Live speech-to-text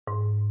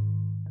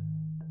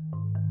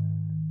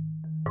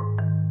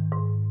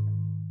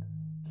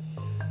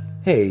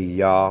Hey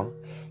y'all,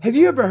 have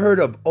you ever heard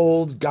of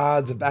Old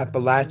Gods of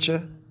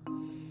Appalachia?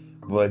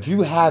 Well, if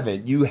you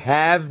haven't, you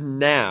have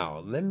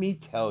now. Let me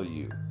tell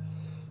you.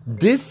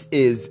 This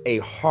is a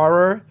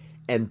horror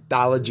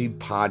anthology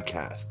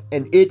podcast,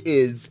 and it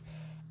is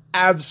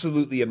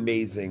absolutely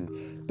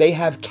amazing. They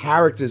have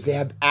characters, they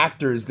have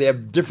actors, they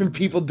have different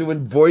people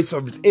doing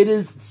voiceovers. It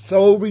is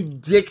so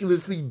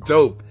ridiculously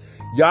dope.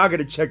 Y'all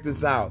gotta check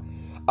this out.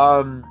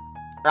 I'm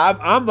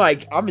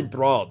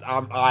enthralled.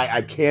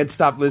 I can't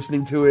stop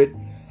listening to it.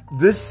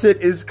 This shit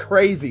is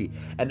crazy.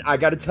 And I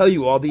gotta tell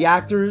you, all the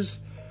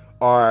actors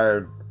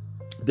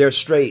they're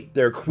straight,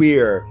 they're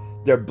queer,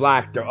 they're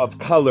black, they're of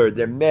color,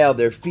 they're male,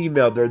 they're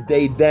female, they're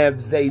they,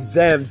 thems,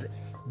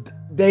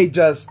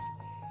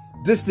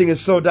 this thing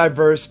is so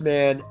diverse,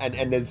 man.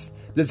 And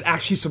there's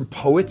actually some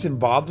poets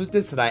involved with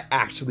this that I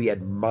actually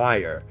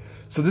admire.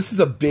 So this is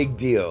a big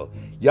deal.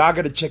 Y'all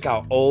gotta check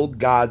out Old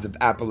Gods of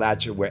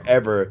Appalachia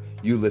wherever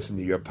you listen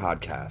to your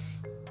podcasts.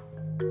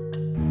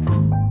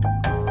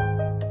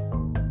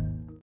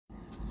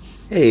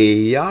 Hey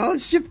y'all,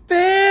 it's your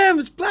fam,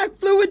 it's Black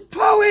Fluid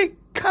Poet,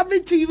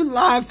 coming to you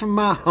live from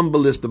my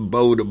humblest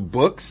abode of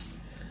books.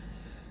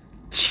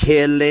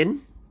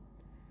 Chilling,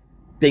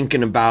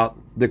 thinking about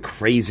the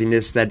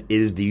craziness that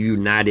is the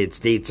United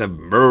States of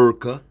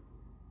America.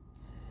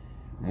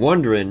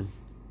 Wondering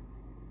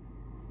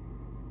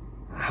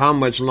how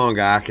much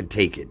longer I could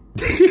take it.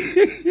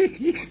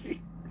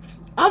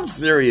 I'm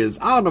serious.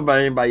 I don't know about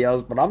anybody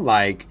else, but I'm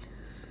like,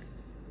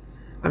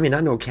 I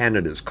know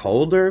Canada's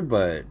colder,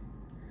 but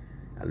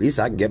at least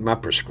I can get my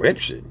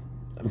prescription.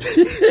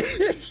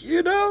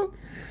 You know?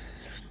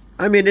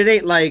 It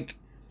ain't like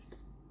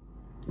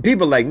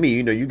people like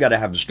me, you got to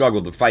have a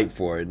struggle to fight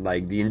for it.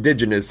 Like the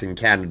indigenous in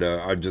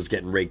Canada are just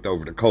getting raked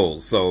over the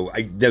coals. So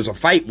there's a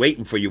fight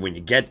waiting for you when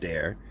you get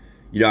there.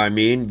 You know what I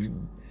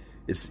mean?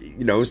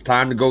 It's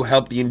time to go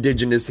help the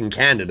indigenous in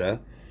Canada,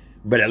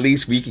 but at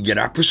least we can get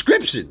our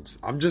prescriptions.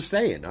 I'm just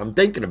saying. I'm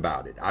thinking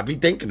about it. I'll be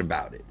thinking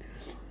about it.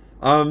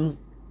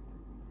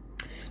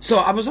 So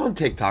I was on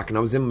TikTok and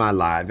I was in my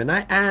live and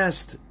I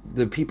asked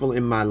the people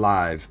in my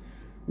live,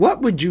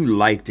 what would you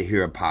like to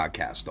hear a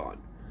podcast on?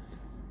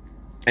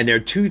 And there are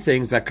two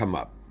things that come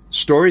up.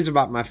 Stories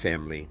about my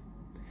family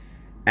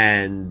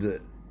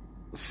and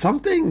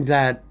something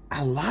that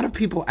a lot of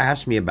people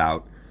ask me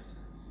about.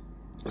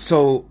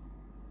 So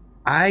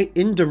I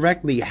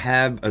indirectly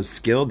have a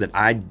skill that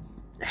I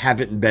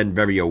haven't been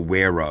very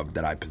aware of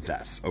that I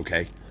possess,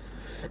 okay?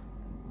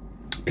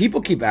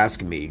 People keep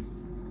asking me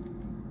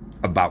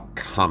about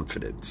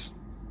confidence.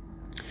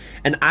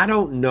 And I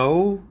don't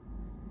know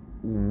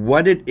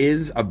what it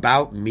is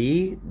about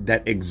me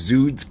that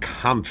exudes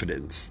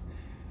confidence.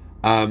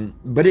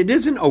 But it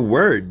isn't a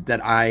word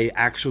that I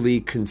actually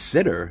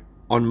consider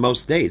on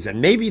most days. And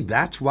maybe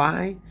that's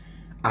why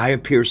I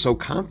appear so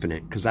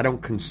confident, because I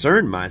don't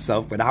concern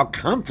myself with how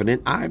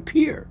confident I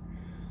appear.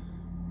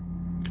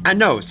 I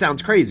know, it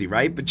sounds crazy,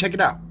 right? But check it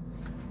out.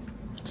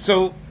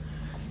 So,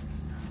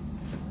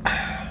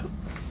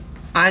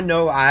 I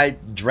know I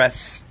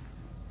dress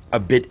a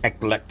bit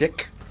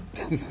eclectic,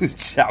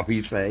 shall we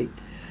say.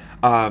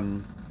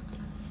 And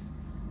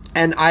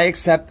I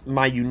accept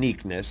my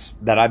uniqueness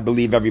that I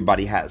believe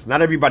everybody has.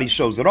 Not everybody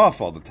shows it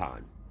off all the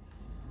time.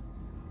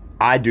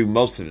 I do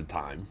most of the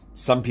time.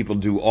 Some people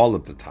do all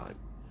of the time.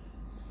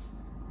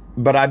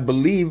 But I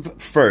believe,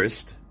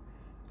 first,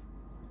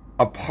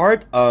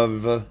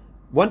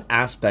 one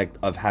aspect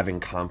of having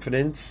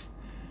confidence,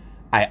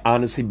 I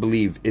honestly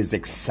believe, is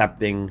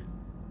accepting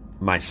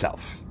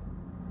myself.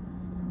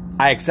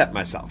 I accept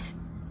myself.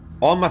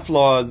 All my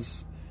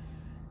flaws,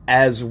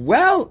 as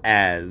well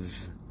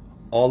as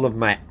all of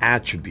my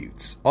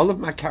attributes, all of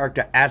my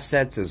character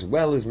assets, as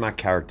well as my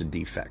character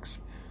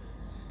defects.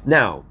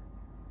 Now,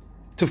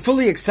 to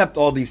fully accept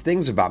all these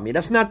things about me,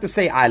 that's not to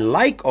say I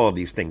like all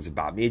these things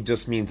about me. It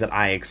just means that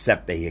I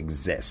accept they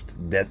exist.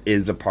 That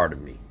is a part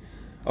of me.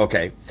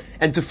 Okay?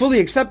 And to fully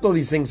accept all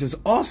these things is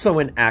also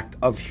an act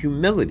of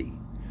humility,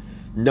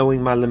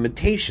 knowing my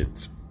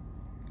limitations.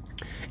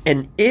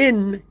 And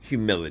in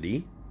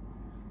humility,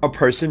 a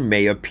person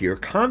may appear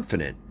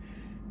confident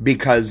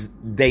because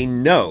they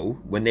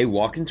know when they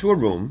walk into a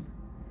room,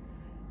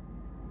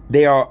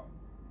 they are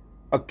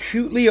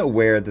acutely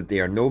aware that they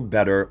are no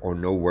better or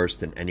no worse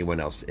than anyone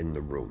else in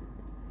the room.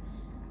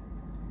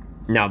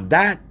 Now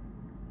that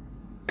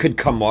could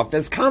come off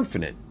as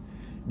confident.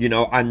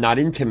 I'm not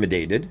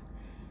intimidated.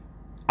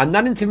 I'm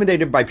not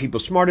intimidated by people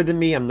smarter than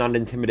me. I'm not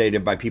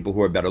intimidated by people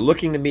who are better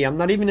looking than me. I'm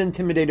not even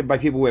intimidated by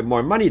people who have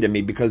more money than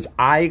me, because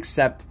I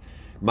accept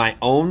my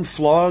own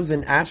flaws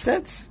and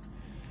assets.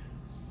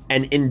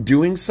 And in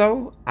doing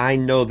so, I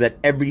know that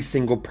every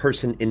single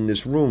person in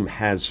this room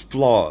has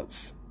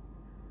flaws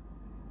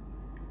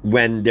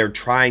when they're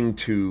trying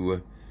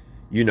to,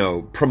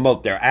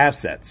 promote their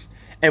assets.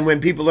 And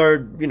when people are,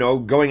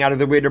 going out of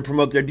their way to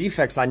promote their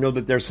defects, I know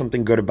that there's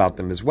something good about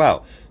them as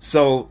well.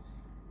 So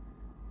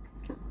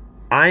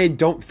I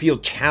don't feel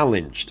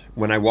challenged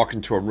when I walk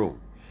into a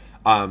room.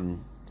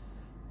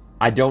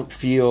 I don't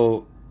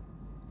feel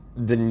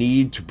the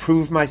need to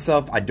prove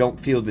myself. I don't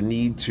feel the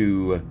need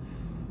to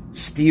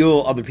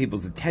steal other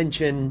people's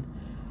attention.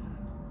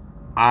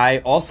 I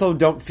also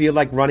don't feel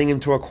like running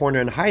into a corner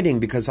and hiding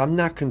because I'm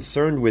not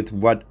concerned with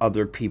what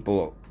other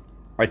people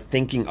are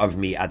thinking of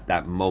me at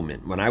that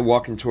moment. When I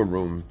walk into a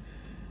room,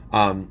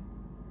 well,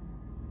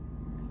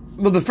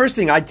 the first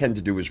thing I tend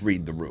to do is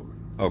read the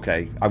room,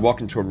 okay? I walk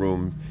into a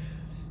room,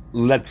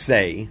 let's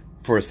say,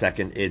 for a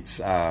second, it's,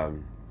 a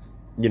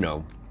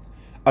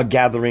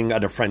gathering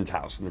at a friend's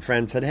house. And the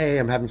friend said, hey,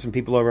 I'm having some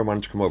people over, why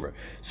don't you come over?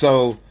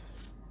 So,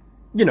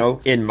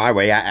 in my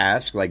way, I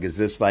ask, like, is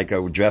this like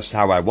a dress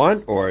how I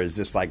want? Or is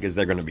this like, is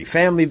there going to be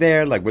family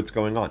there? Like, what's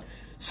going on?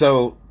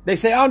 So they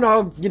say, oh,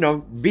 no,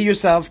 be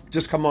yourself.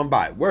 Just come on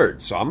by.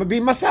 Word. So I'm going to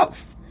be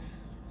myself.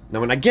 Now,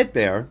 when I get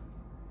there,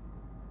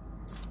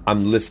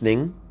 I'm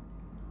listening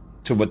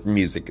to what the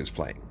music is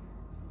playing,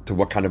 to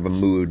what kind of a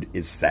mood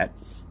is set.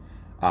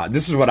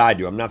 This is what I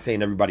do. I'm not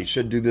saying everybody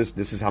should do this.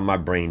 This is how my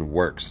brain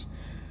works.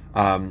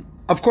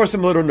 Of course,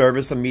 I'm a little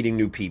nervous. I'm meeting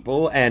new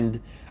people.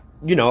 And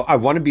I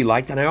want to be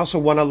liked, and I also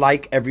want to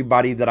like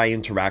everybody that I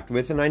interact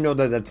with, and I know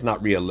that that's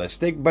not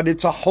realistic, but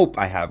it's a hope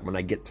I have when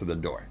I get to the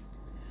door.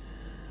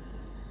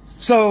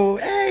 So,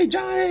 hey,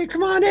 Johnny,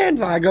 come on in.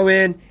 So I go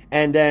in,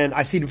 and then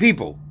I see the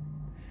people.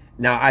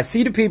 Now, I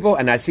see the people,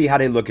 and I see how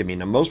they look at me.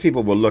 Now, most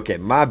people will look at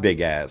my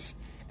big ass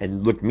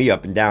and look me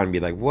up and down and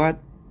be like, what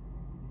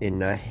in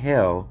the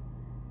hell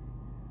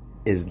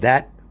is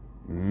that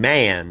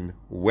man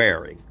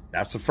wearing?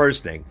 That's the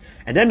first thing.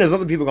 And then there's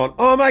other people going,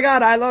 oh my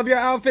God, I love your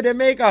outfit and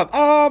makeup.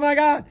 Oh my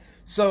God.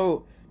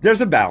 So there's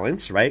a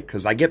balance, right?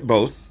 Because I get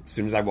both as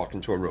soon as I walk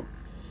into a room.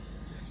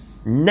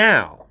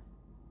 Now,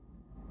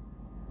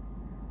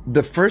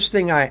 the first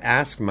thing I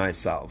ask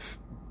myself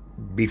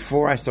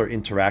before I start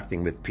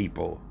interacting with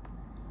people,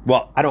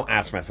 well, I don't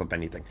ask myself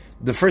anything.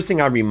 The first thing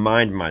I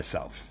remind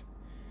myself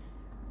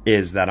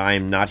is that I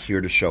am not here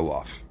to show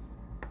off.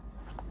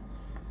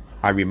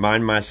 I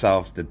remind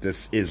myself that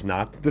this is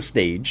not the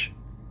stage.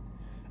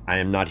 I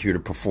am not here to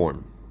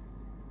perform.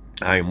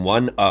 I'm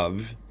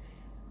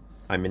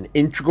an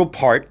integral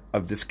part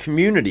of this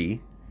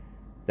community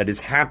that is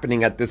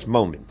happening at this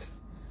moment.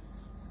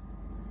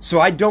 So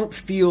I don't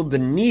feel the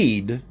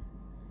need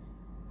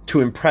to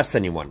impress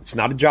anyone. It's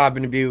not a job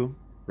interview,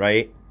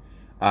 right?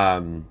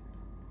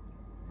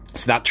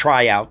 It's not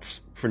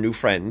tryouts for new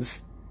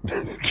friends.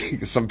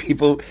 Some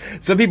people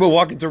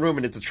walk into a room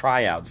and it's a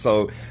tryout.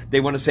 So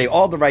they want to say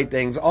all the right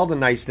things, all the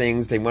nice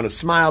things. They want to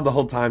smile the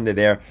whole time they're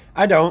there.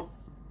 I don't.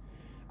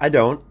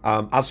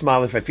 I'll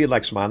smile if I feel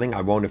like smiling.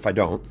 I won't if I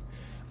don't.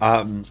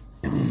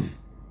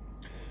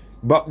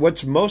 But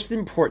what's most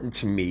important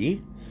to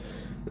me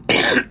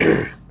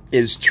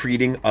is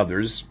treating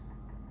others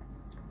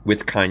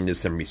with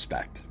kindness and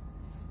respect.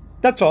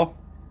 That's all.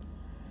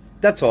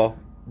 That's all.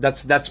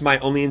 That's my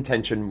only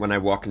intention when I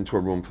walk into a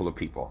room full of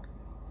people.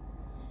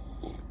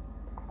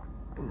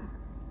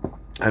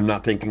 I'm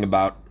not thinking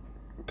about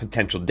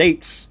potential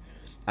dates.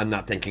 I'm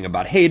not thinking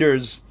about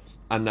haters.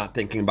 I'm not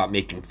thinking about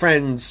making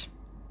friends.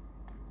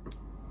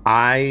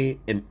 I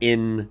am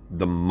in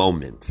the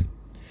moment.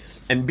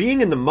 And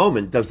being in the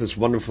moment does this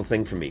wonderful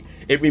thing for me.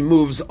 It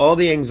removes all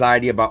the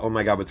anxiety about, oh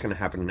my God, what's going to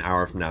happen an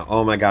hour from now?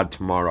 Oh my God,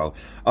 tomorrow.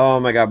 Oh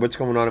my God, what's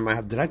going on in my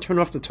house? Did I turn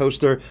off the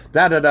toaster?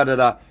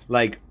 Da-da-da-da-da.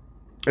 Like,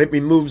 it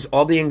removes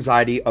all the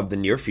anxiety of the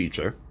near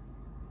future.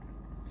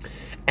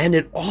 And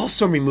it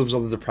also removes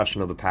all the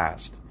depression of the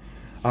past.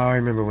 Oh, I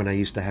remember when I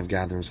used to have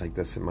gatherings like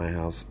this at my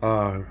house.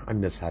 Oh, I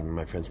miss having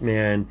my friends.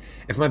 Man,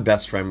 if my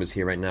best friend was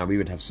here right now, we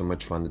would have so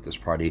much fun at this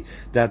party.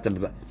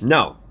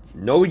 No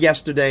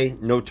yesterday,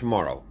 no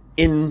tomorrow.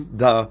 In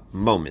the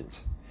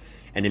moment.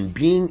 And in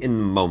being in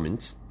the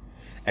moment,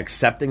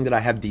 accepting that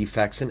I have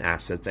defects and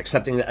assets,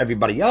 accepting that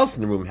everybody else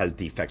in the room has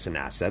defects and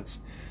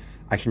assets,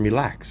 I can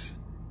relax.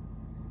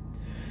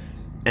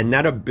 And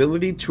that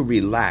ability to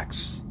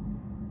relax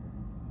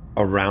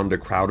around a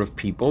crowd of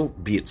people,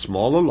 be it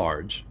small or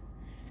large,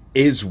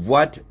 is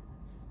what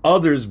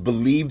others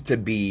believe to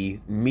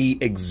be me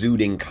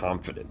exuding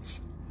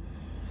confidence.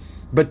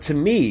 But to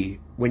me,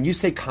 when you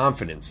say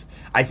confidence,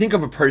 I think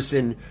of a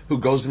person who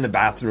goes in the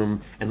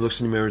bathroom and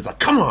looks in the mirror and is like,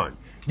 come on,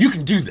 you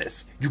can do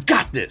this. You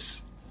got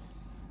this.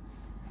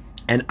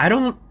 And I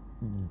don't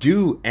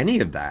do any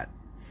of that.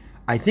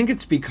 I think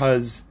it's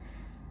because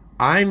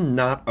I'm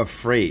not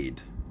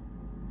afraid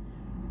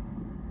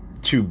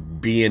to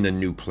be in a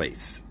new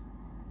place.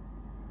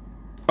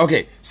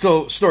 Okay,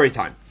 so story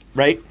time,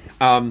 right?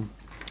 I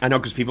know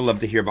because people love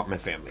to hear about my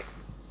family.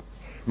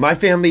 My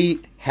family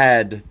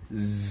had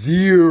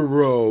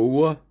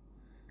zero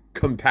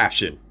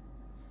compassion.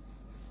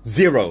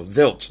 Zero,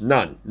 zilch,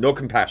 none, no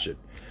compassion.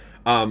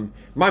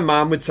 My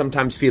mom would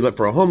sometimes feel it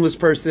for a homeless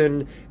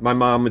person. My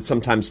mom would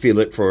sometimes feel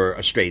it for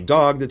a stray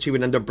dog that she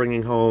would end up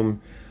bringing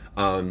home.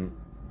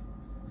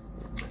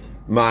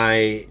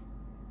 My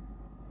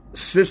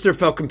sister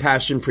felt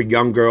compassion for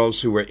young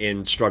girls who were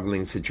in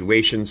struggling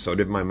situations. So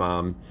did my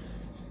mom.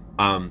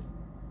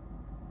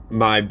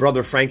 My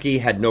brother Frankie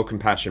had no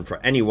compassion for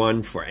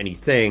anyone, for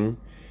anything.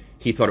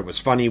 He thought it was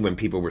funny when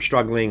people were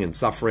struggling and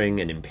suffering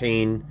and in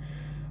pain.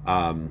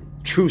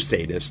 true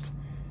sadist.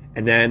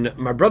 And then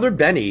my brother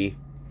Benny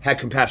had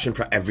compassion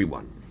for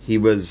everyone. He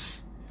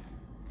was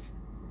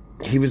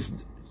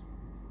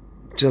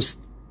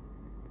just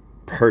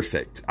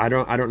perfect. I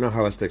don't know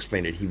how else to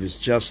explain it. He was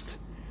just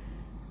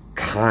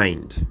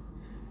kind.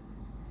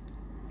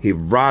 He'd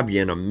rob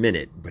you in a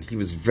minute, but he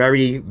was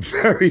very,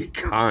 very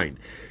kind.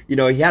 You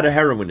know, he had a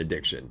heroin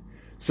addiction.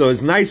 So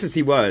as nice as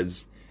he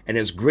was, and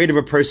as great of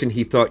a person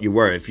he thought you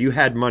were, if you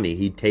had money,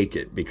 he'd take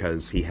it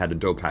because he had a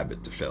dope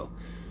habit to fill.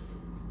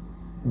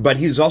 But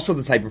he was also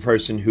the type of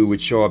person who would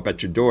show up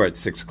at your door at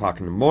 6 o'clock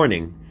in the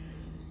morning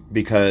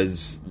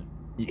because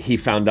he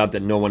found out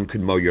that no one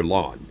could mow your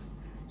lawn.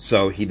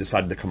 So he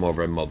decided to come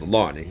over and mow the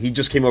lawn. And he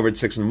just came over at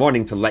 6 in the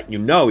morning to let you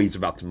know he's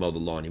about to mow the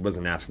lawn. He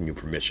wasn't asking you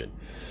permission.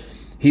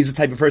 He's the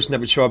type of person that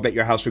would show up at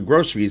your house with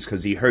groceries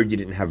because he heard you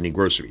didn't have any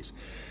groceries.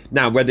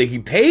 Now, whether he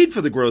paid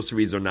for the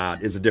groceries or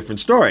not is a different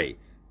story.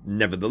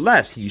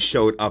 Nevertheless, he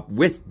showed up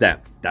with them.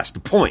 That's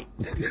the point.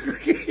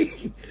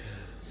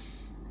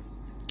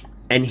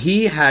 And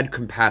he had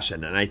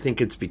compassion, and I think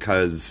it's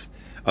because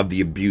of the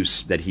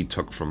abuse that he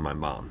took from my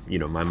mom. You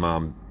know, my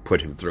mom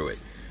put him through it.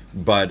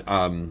 But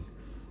at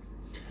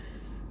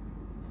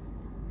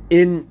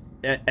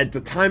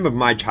the time of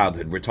my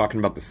childhood, we're talking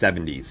about the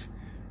 70s,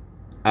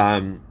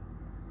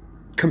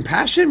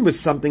 compassion was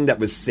something that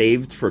was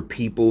saved for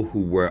people who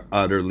were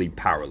utterly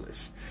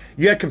powerless.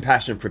 You had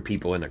compassion for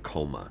people in a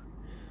coma.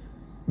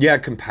 You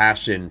had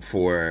compassion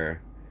for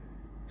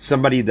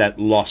somebody that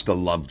lost a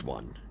loved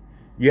one.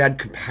 You had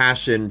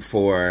compassion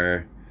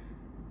for,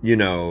 you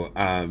know,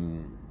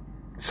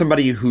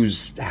 somebody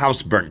whose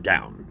house burnt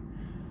down.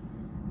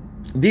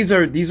 These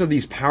are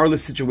these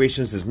powerless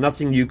situations. There's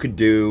nothing you could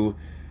do.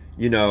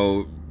 You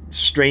know,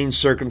 strange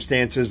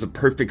circumstances, a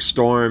perfect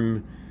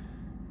storm.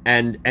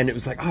 And it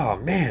was like, oh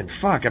man,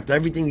 fuck, after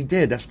everything you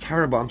did, that's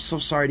terrible. I'm so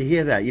sorry to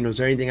hear that. You know, is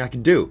there anything I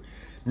could do?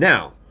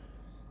 Now,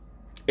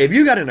 if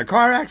you got in a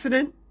car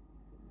accident,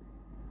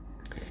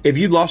 if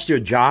you lost your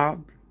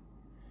job,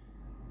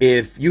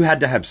 if you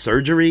had to have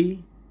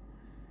surgery,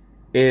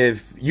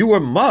 if you were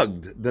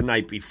mugged the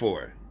night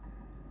before,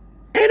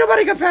 ain't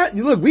nobody got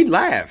look, we'd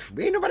laugh.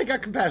 Ain't nobody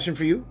got compassion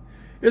for you.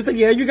 It's like,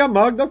 yeah, you got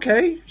mugged.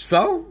 Okay.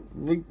 So,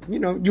 you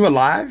know, you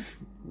alive.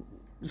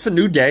 It's a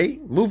new day.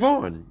 Move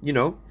on, you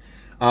know.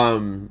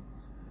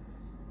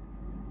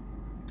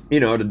 You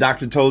know, the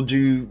doctor told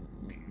you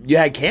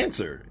had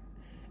cancer.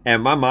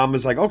 And my mom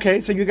was like,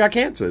 okay, so you got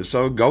cancer.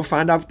 So go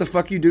find out what the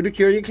fuck you do to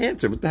cure your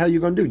cancer. What the hell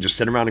you gonna do? Just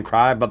sit around and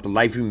cry about the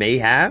life you may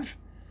have?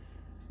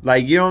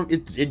 Like, you know,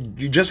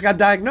 you just got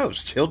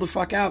diagnosed. Chill the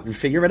fuck out and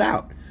figure it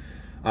out.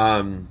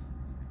 My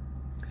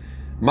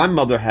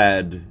mother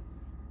had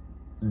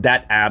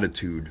that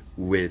attitude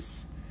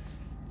with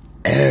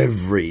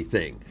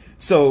everything.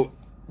 So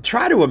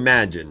try to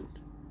imagine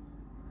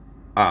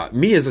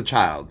me as a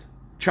child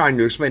trying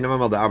to explain to my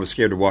mother I was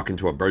scared to walk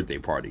into a birthday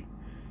party.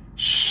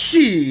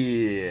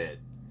 Shit.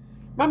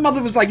 My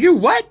mother was like, you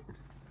what?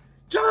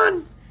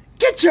 John,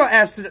 get your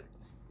ass to the...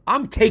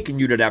 I'm taking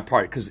you to that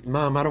party. Because,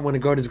 Mom, I don't want to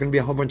go. There's going to be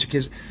a whole bunch of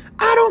kids.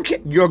 I don't care.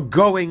 You're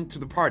going to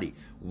the party.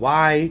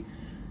 Why?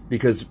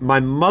 Because my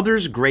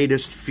mother's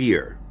greatest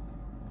fear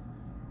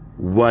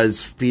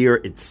was fear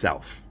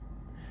itself.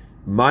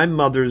 My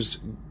mother's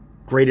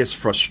greatest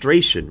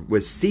frustration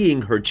was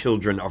seeing her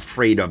children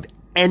afraid of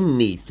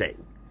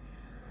anything.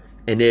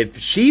 And if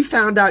she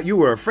found out you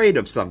were afraid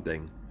of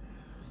something,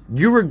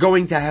 you were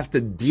going to have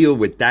to deal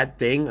with that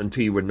thing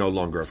until you were no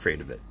longer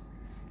afraid of it.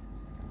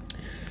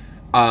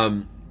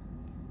 I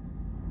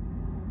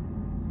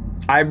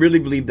really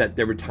believe that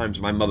there were times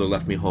my mother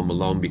left me home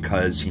alone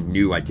because she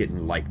knew I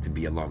didn't like to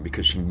be alone,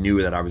 because she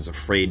knew that I was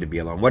afraid to be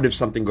alone. What if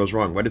something goes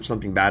wrong? What if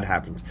something bad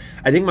happens?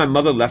 I think my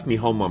mother left me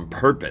home on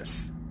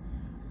purpose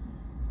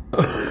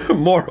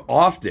more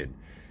often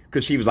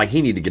because she was like,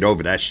 he need to get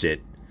over that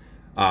shit.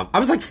 I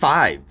was like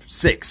 5,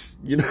 6,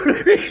 you know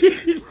what I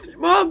mean?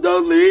 Mom,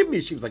 don't leave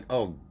me. She was like,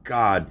 oh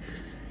God,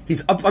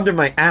 he's up under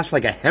my ass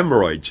like a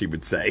hemorrhoid, she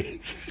would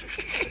say.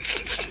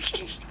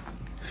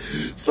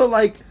 So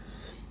like,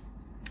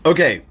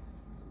 okay,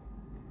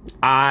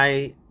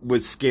 I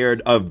was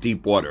scared of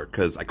deep water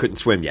because I couldn't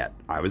swim yet.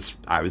 I was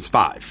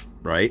 5,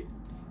 right?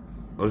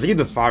 I was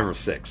either 5 or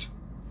 6.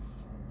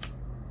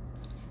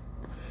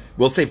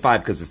 We'll say 5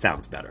 because it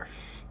sounds better.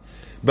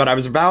 But I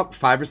was about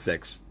 5 or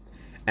 6,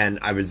 and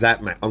I was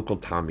at my Uncle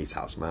Tommy's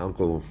house. My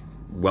uncle,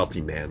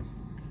 wealthy man,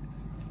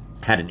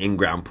 had an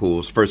in-ground pool. It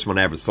was the first one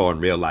I ever saw in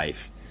real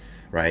life,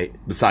 right?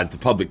 Besides the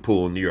public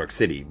pool in New York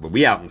City. But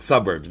we out in the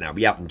suburbs now.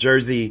 We out in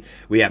Jersey.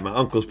 We at my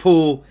uncle's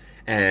pool.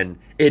 And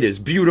it is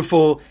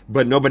beautiful,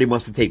 but nobody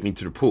wants to take me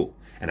to the pool.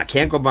 And I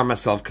can't go by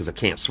myself because I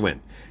can't swim.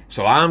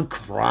 So I'm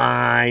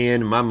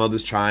crying. My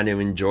mother's trying to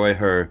enjoy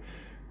her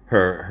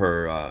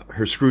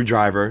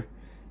screwdriver.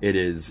 It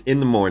is in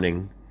the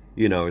morning.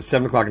 You know, it's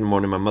 7 o'clock in the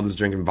morning. My mother's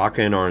drinking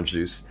vodka and orange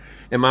juice.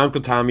 And my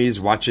Uncle Tommy is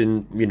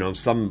watching, you know,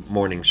 some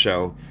morning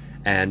show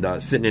and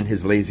sitting in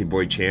his lazy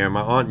boy chair.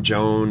 My Aunt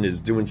Joan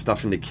is doing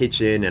stuff in the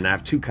kitchen, and I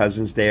have 2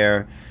 cousins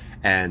there,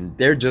 and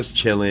they're just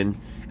chilling.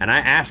 And I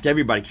ask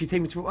everybody, can you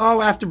take me to the pool? Oh,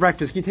 after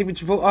breakfast. Can you take me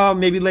to the pool? Oh,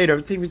 maybe later.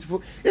 Take me to the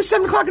pool. It's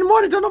 7 o'clock in the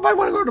morning. Don't nobody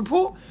want to go to the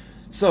pool?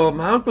 So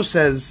my uncle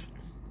says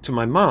to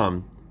my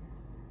mom,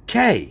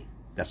 Kay,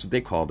 that's what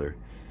they called her.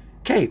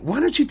 Kay,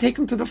 why don't you take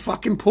him to the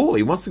fucking pool?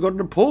 He wants to go to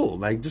the pool.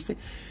 Like, just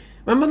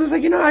my mother's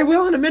like, I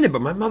will in a minute.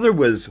 But my mother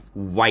was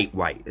white.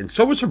 And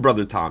so was her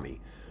brother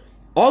Tommy.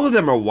 All of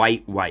them are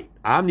white.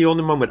 I'm the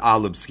only one with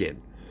olive skin.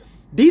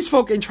 These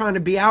folk ain't trying to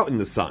be out in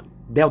the sun.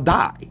 They'll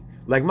die.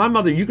 Like my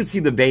mother, you could see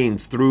the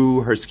veins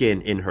through her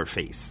skin in her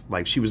face.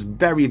 Like she was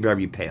very,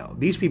 very pale.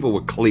 These people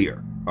were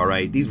clear, all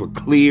right? These were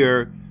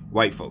clear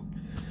white folk.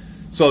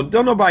 So ain't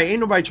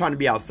nobody trying to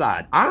be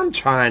outside. I'm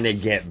trying to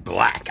get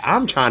black.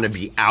 I'm trying to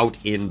be out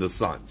in the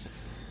sun.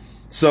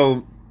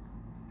 So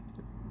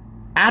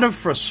out of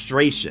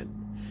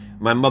frustration,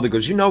 my mother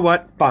goes, you know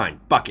what? Fine,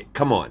 fuck it,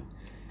 come on.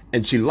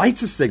 And she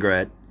lights a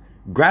cigarette,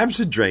 grabs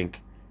a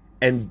drink,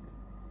 and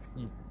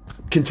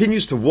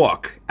continues to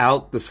walk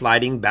out the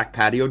sliding back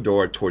patio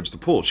door towards the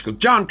pool. She goes,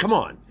 John, come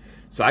on.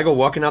 So I go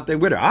walking out there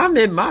with her. I'm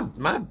in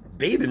my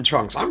bathing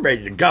trunks. I'm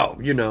ready to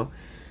go,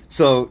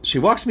 So she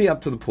walks me up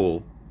to the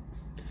pool,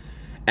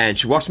 and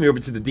she walks me over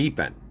to the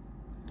deep end.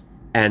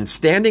 And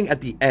standing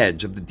at the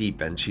edge of the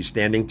deep end, she's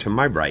standing to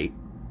my right.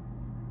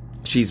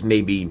 She's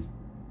maybe,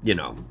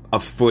 a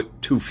foot,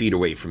 2 feet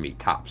away from me,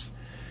 tops.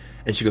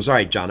 And she goes, all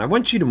right, John, I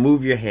want you to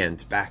move your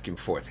hands back and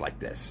forth like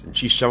this. And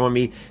she's showing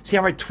me, see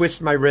how I twist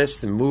my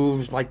wrists and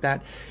move like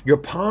that? Your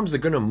palms are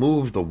going to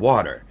move the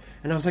water.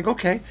 And I was like,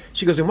 okay.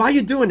 She goes, and while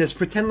you're doing this,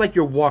 pretend like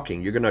you're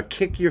walking. You're going to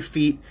kick your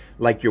feet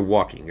like you're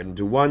walking. You're going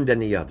to do one, then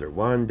the other,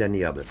 one, then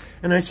the other.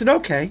 And I said,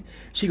 okay.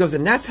 She goes,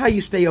 and that's how you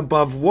stay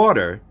above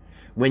water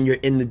when you're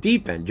in the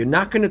deep end. You're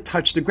not going to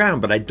touch the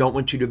ground, but I don't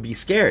want you to be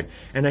scared.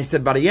 And I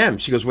said, but I am.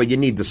 She goes, well, you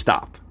need to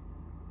stop.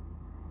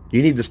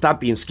 You need to stop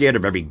being scared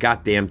of every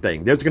goddamn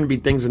thing. There's going to be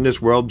things in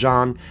this world,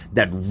 John,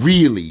 that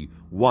really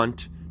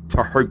want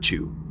to hurt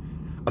you.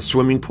 A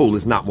swimming pool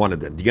is not one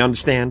of them. Do you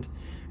understand?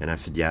 And I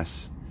said,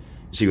 yes.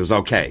 She goes,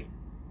 okay.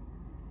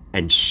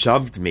 And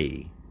shoved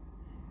me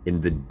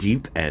in the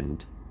deep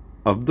end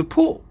of the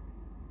pool.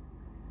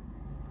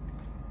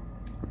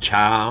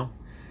 Child,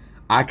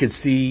 I could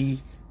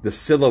see the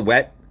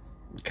silhouette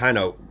kind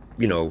of,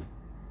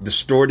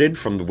 distorted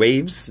from the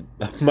waves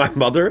of my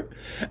mother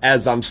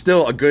as I'm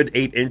still a good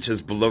 8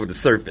 inches below the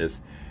surface.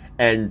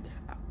 And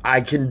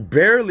I can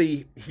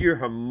barely hear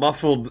her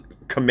muffled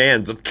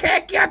commands of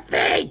kick your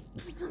feet.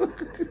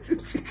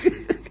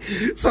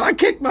 So I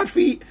kick my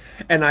feet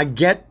and I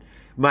get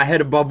my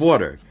head above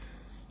water.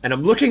 And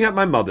I'm looking at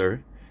my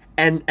mother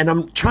and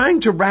I'm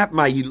trying to wrap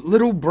my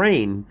little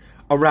brain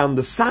around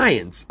the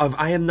science of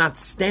I am not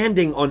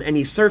standing on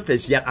any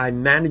surface, yet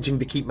I'm managing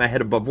to keep my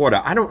head above water.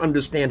 I don't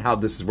understand how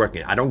this is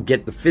working. I don't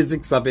get the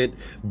physics of it,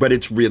 but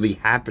it's really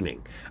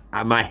happening.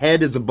 My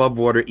head is above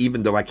water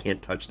even though I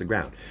can't touch the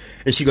ground.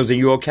 And she goes, are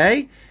you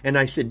okay? And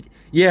I said,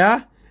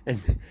 yeah.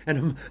 And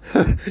I'm,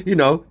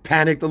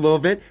 panicked a little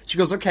bit. She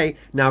goes, okay,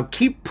 now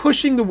keep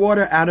pushing the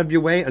water out of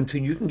your way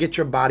until you can get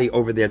your body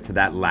over there to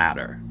that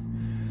ladder.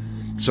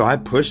 So I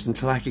pushed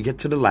until I could get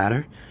to the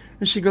ladder.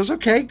 And she goes,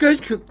 okay,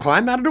 good.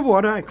 Climb out of the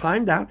water. I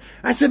climbed out.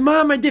 I said,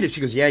 Mom, I did it.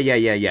 She goes,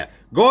 yeah.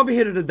 Go over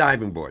here to the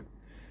diving board.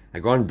 I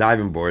go on the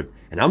diving board,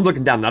 and I'm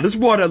looking down. Now, this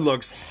water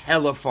looks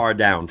hella far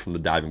down from the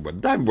diving board.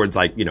 The diving board's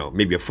like,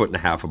 maybe 1.5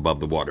 feet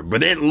above the water.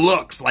 But it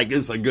looks like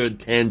it's a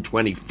good 10,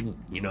 20 feet.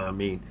 You know what I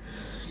mean?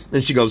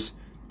 And she goes,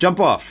 jump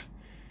off.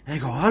 And I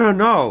go, I don't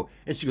know.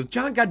 And she goes,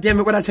 John,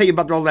 goddammit, what'd I tell you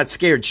about all that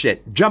scared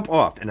shit? Jump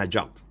off. And I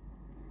jumped.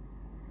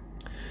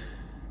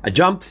 I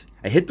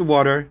hit the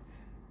water,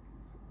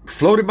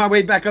 floated my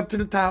way back up to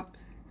the top,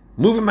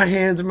 moving my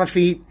hands and my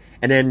feet,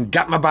 and then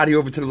got my body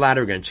over to the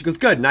ladder again. She goes,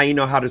 good, now you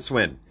know how to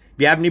swim.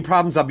 If you have any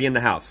problems, I'll be in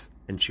the house.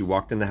 And she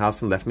walked in the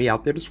house and left me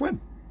out there to swim.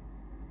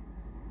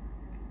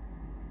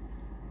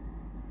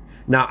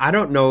 Now, I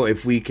don't know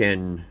if we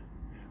can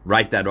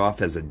write that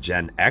off as a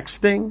Gen X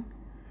thing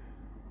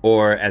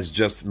or as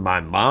just my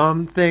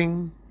mom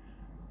thing,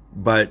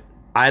 but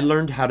I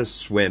learned how to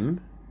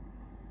swim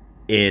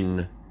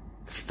in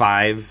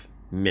 5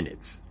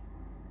 minutes.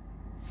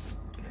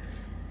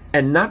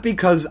 And not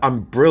because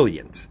I'm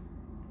brilliant.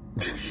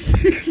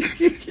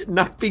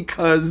 Not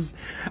because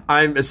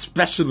I'm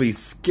especially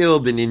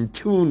skilled and in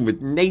tune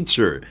with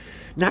nature.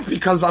 Not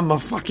because I'm a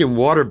fucking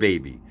water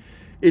baby.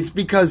 It's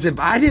because if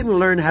I didn't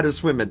learn how to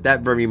swim at that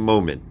very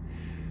moment,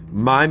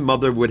 my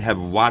mother would have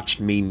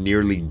watched me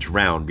nearly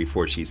drown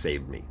before she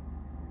saved me.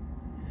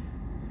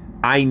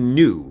 I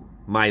knew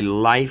my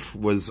life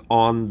was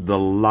on the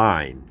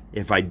line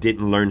if I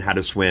didn't learn how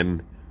to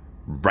swim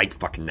right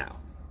fucking now.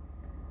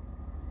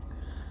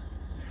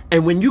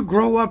 And when you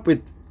grow up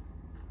with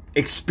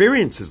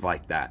experiences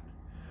like that,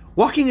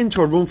 walking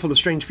into a room full of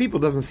strange people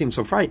doesn't seem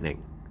so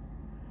frightening.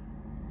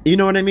 You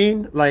know what I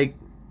mean? Like,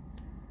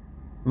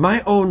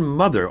 my own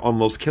mother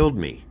almost killed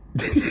me.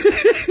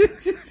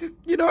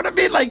 You know what I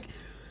mean? Like,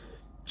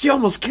 she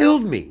almost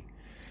killed me.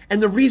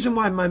 And the reason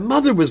why my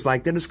mother was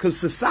like that is because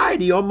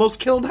society almost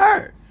killed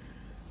her.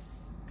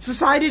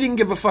 Society didn't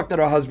give a fuck that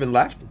her husband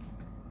left.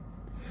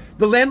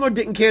 The landlord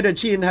didn't care that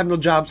she didn't have no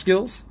job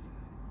skills.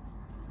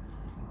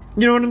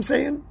 You know what I'm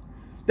saying?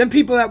 Them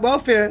people at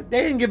welfare,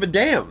 they didn't give a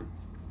damn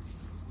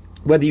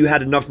whether you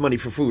had enough money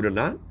for food or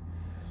not.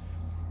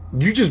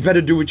 You just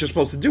better do what you're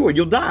supposed to do or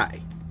you'll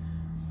die.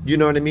 You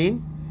know what I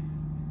mean?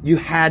 You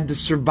had to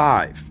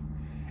survive.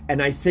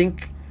 And I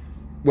think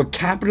what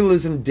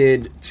capitalism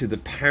did to the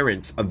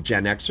parents of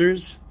Gen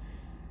Xers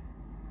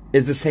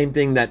is the same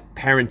thing that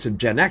parents of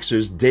Gen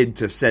Xers did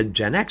to said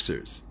Gen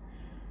Xers.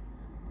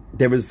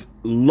 There was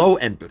low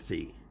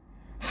empathy,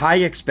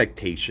 high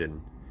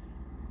expectation,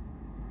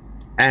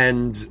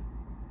 and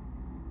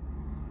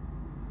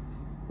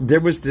there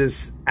was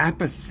this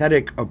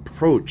apathetic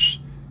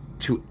approach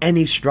to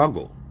any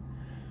struggle.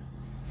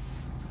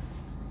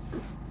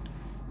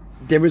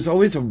 There was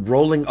always a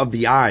rolling of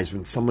the eyes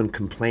when someone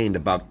complained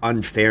about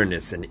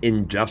unfairness and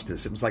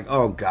injustice. It was like,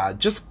 oh God,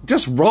 just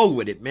roll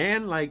with it,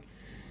 man. Like,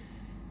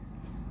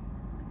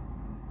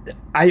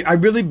 I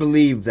really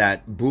believe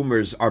that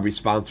boomers are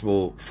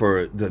responsible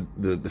for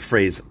the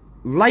phrase,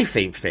 life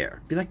ain't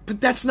fair. Be like,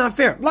 but that's not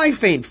fair.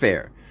 Life ain't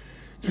fair.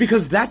 It's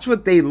because that's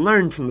what they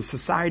learned from the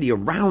society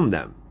around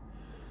them.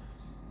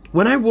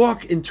 When I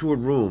walk into a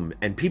room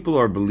and people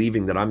are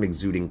believing that I'm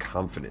exuding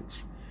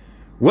confidence,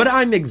 what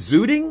I'm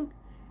exuding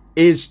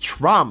is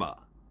trauma.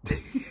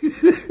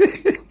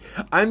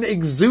 I'm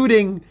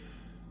exuding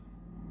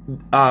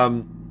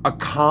a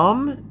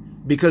calm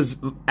because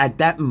at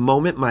that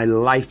moment my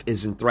life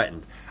isn't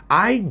threatened.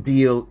 I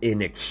deal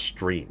in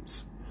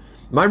extremes.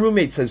 My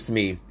roommate says to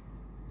me,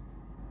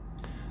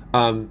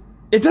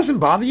 it doesn't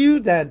bother you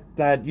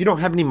that you don't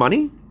have any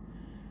money?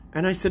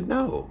 And I said,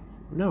 no,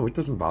 it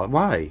doesn't bother.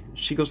 Why?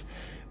 She goes,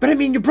 but I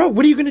mean, you're broke.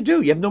 What are you going to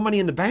do? You have no money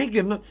in the bank? You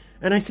have no.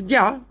 And I said,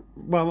 yeah,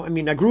 well, I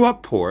mean, I grew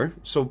up poor,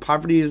 so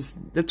poverty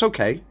that's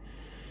okay.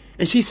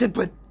 And she said,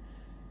 but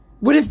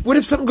what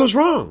if something goes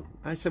wrong?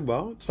 I said,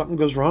 well, if something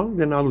goes wrong,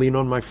 then I'll lean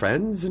on my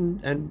friends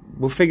and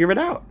we'll figure it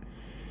out.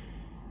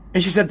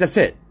 And she said, that's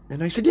it.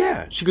 And I said,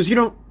 yeah. She goes, you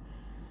don't.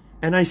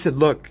 And I said,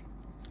 look,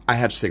 I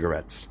have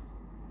cigarettes.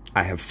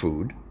 I have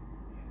food.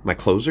 My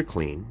clothes are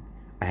clean.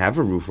 I have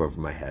a roof over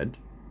my head.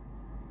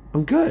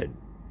 I'm good.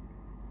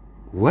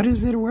 What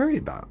is there to worry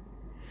about?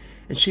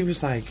 And she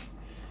was like,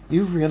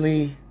 you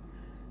really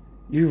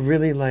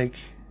like,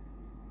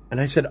 and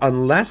I said,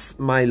 unless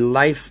my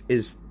life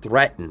is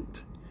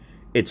threatened,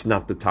 it's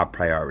not the top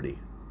priority.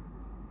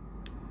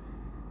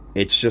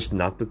 It's just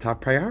not the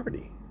top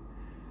priority.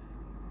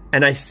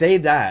 And I say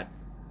that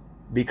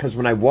because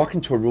when I walk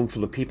into a room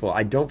full of people,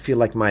 I don't feel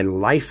like my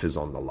life is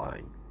on the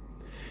line.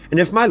 And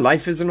if my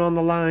life isn't on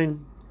the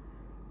line,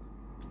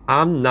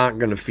 I'm not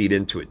going to feed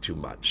into it too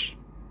much.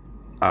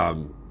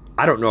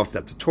 I don't know if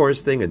that's a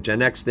Taurus thing, a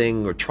Gen X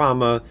thing, or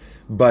trauma,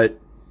 but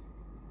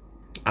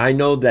I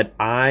know that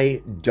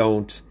I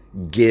don't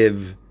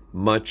give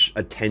much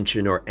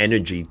attention or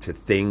energy to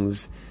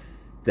things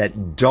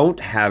that don't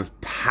have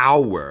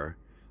power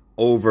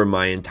over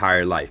my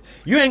entire life.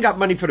 You ain't got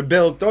money for the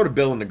bill, throw the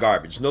bill in the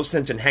garbage. No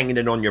sense in hanging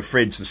it on your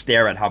fridge to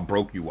stare at how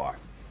broke you are.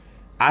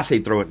 I say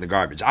throw it in the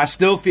garbage. I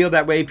still feel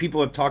that way.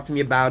 People have talked to me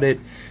about it.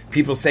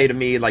 People say to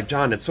me, like,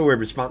 John, that's so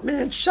irresponsible.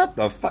 Man, shut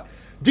the fuck.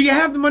 Do you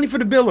have the money for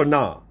the bill or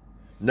no?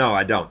 No,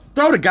 I don't.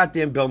 Throw the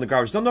goddamn bill in the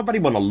garbage. Don't nobody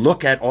want to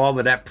look at all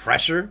of that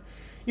pressure.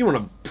 You want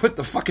to put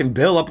the fucking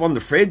bill up on the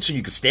fridge so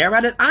you can stare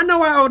at it? I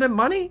know I owe them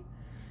money.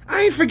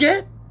 I ain't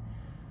forget.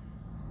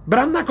 But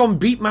I'm not going to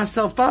beat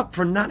myself up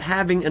for not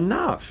having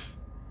enough.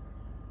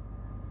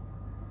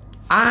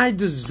 I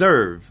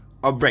deserve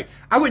a break.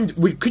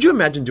 Could you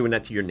imagine doing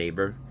that to your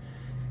neighbor?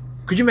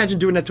 Could you imagine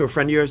doing that to a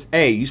friend of yours?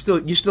 Hey, you still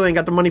ain't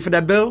got the money for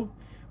that bill?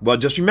 Well,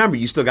 just remember,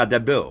 you still got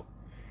that bill.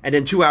 And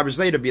then 2 hours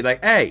later, be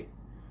like, hey,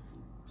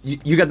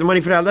 you got the money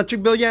for that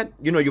electric bill yet?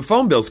 You know, your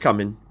phone bill's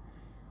coming.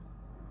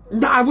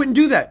 No, I wouldn't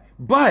do that.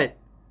 But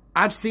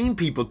I've seen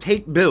people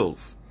take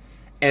bills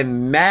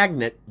and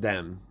magnet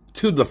them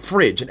to the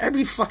fridge. And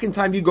every fucking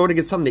time you go to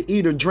get something to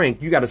eat or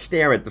drink, you got to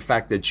stare at the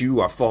fact that you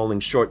are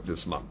falling short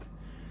this month.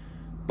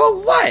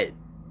 But what?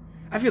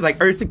 I feel like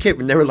Eartha Kitt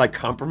when they were like,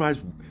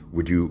 compromise.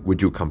 Would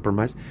you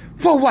compromise?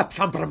 For what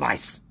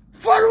compromise?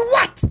 For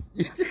what?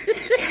 You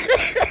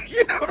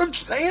know what I'm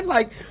saying?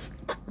 Like,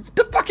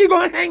 the fuck you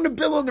gonna hang the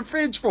bill on the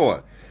fridge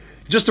for?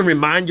 Just to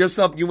remind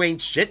yourself you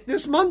ain't shit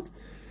this month?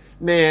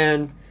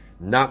 Man,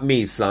 not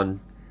me,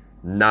 son.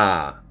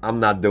 Nah, I'm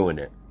not doing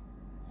it.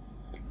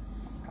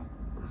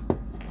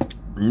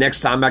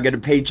 Next time I get a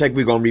paycheck,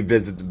 we're gonna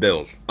revisit the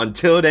bills.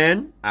 Until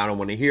then, I don't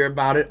want to hear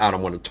about it. I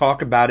don't want to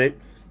talk about it.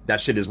 That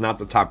shit is not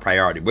the top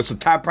priority. What's the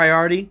top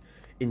priority?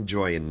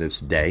 Enjoying this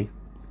day.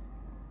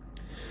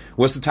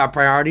 What's the top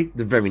priority?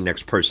 The very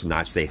next person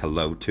I say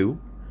hello to.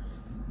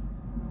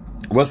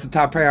 What's the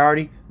top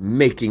priority?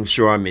 Making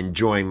sure I'm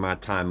enjoying my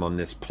time on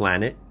this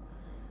planet.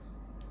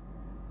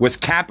 What's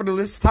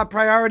capitalist's top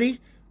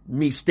priority?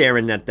 Me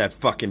staring at that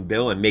fucking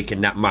bill and making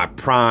that my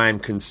prime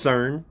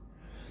concern.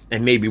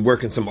 And maybe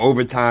working some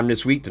overtime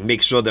this week to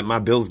make sure that my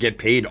bills get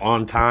paid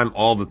on time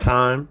all the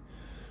time.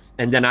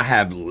 And then I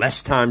have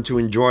less time to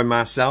enjoy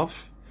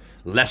myself.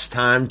 Less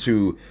time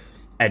to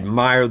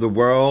admire the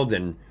world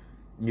and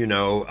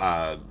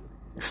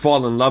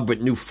fall in love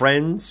with new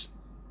friends.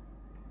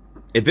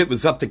 If it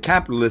was up to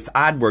capitalists,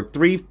 I'd work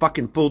 3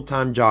 fucking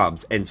full-time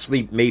jobs and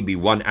sleep maybe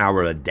 1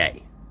 hour a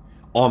day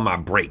on my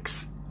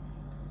breaks.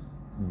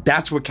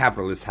 That's what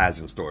capitalist has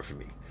in store for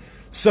me.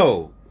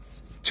 So,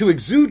 to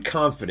exude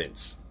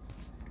confidence,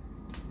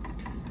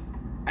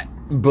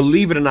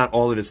 believe it or not,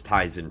 all of this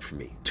ties in for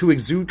me. To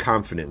exude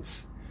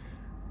confidence,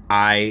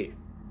 I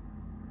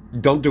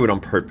don't do it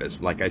on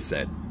purpose, like I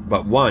said.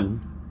 But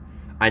 1,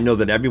 I know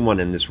that everyone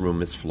in this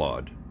room is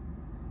flawed.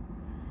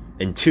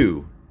 And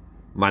 2,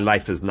 my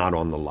life is not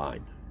on the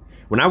line.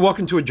 When I walk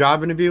into a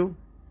job interview,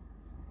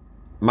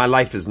 my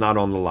life is not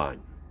on the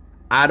line.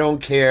 I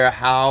don't care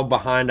how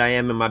behind I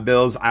am in my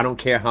bills. I don't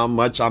care how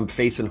much I'm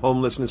facing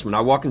homelessness. When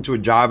I walk into a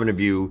job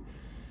interview,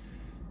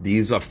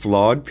 these are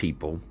flawed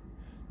people,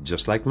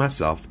 just like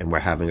myself, and we're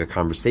having a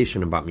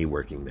conversation about me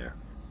working there.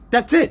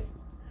 That's it.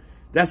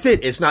 That's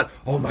it. It's not,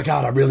 oh my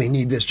God, I really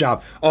need this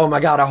job. Oh my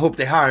God, I hope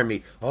they hire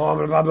me. Oh,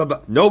 blah, blah, blah,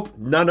 blah. Nope,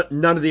 none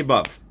of the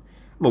above.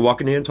 I'm going to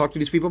walk in here and talk to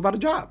these people about a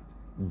job.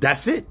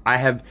 That's it.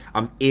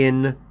 I'm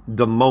in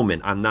the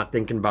moment. I'm not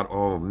thinking about,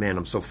 oh man,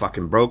 I'm so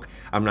fucking broke.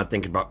 I'm not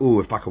thinking about,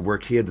 ooh, if I could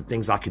work here, the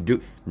things I could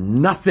do.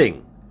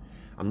 Nothing.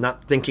 I'm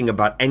not thinking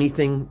about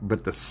anything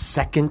but the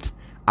second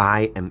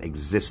I am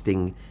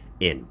existing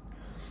in.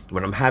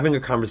 When I'm having a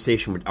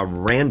conversation with a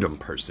random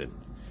person,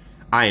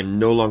 I am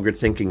no longer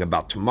thinking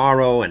about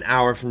tomorrow, an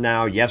hour from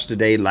now,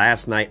 yesterday,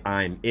 last night.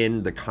 I'm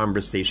in the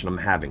conversation I'm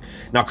having.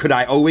 Now, could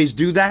I always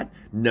do that?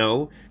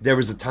 No. There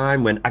was a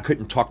time when I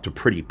couldn't talk to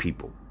pretty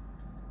people.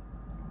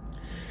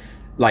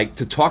 Like,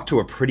 to talk to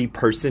a pretty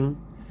person,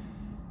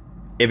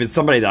 if it's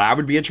somebody that I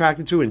would be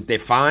attracted to and they're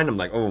fine, I'm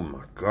like, oh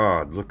my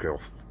God, look how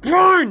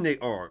fine they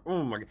are.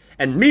 Oh my God.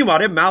 And meanwhile,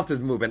 their mouth is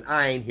moving.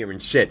 I ain't hearing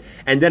shit.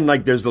 And then,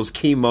 like, there's those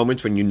key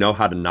moments when you know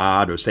how to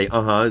nod or say,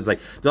 uh-huh. It's like,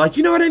 they're like,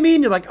 you know what I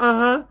mean? You're like,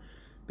 uh-huh.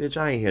 Bitch,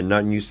 I ain't hear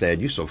nothing you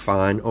said. You so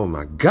fine. Oh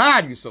my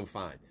God, you so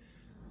fine.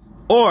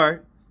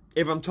 Or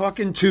if I'm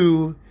talking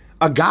to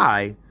a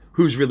guy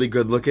who's really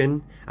good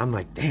looking, I'm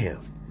like,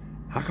 damn,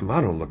 how come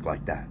I don't look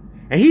like that?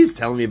 And he's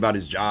telling me about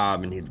his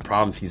job and the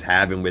problems he's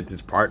having with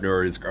his partner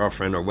or his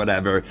girlfriend or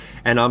whatever.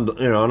 And I'm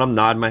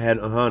nodding my head,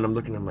 and I'm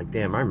looking, I'm like,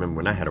 damn, I remember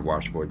when I had a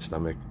washboard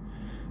stomach.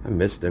 I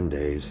miss them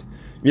days.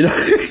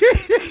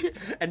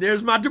 And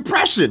there's my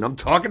depression. I'm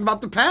talking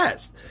about the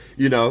past,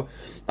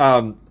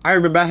 I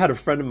remember I had a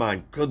friend of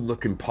mine,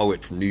 good-looking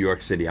poet from New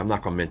York City. I'm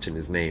not going to mention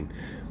his name.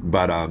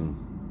 But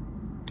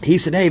he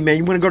said, hey, man,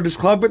 you want to go to this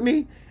club with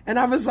me? And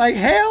I was like,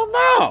 hell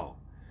no.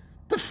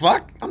 The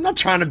fuck? I'm not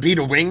trying to be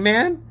the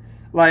wingman.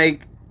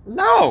 Like,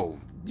 no,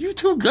 you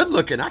too good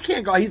looking. I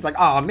can't go. He's like,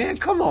 oh man,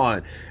 come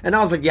on. And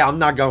I was like, yeah, I'm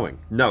not going.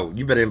 No,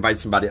 you better invite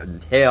somebody.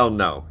 Hell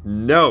no.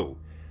 No.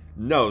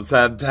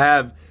 So to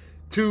have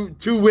two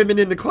women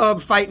in the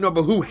club fighting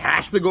over who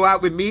has to go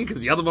out with me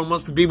because the other one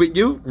wants to be with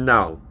you?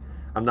 No,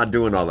 I'm not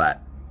doing all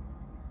that.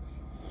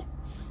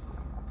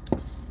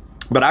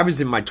 But I was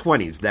in my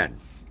 20s then.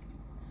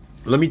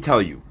 Let me tell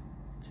you,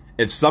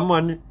 if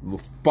someone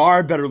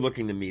far better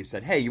looking than me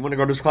said, hey, you want to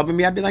go to this club with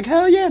me? I'd be like,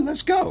 hell yeah,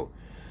 let's go.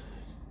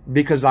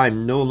 Because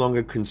I'm no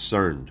longer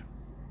concerned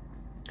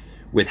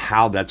with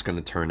how that's going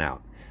to turn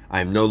out.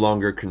 I'm no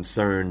longer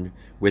concerned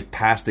with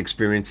past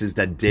experiences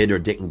that did or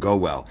didn't go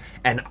well.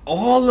 And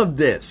all of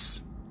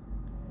this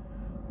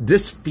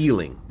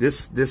feeling,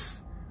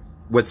 this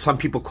what some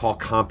people call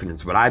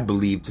confidence, what I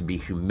believe to be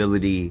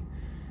humility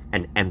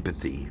and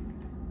empathy,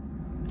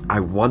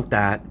 I want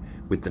that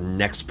with the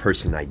next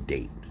person I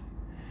date.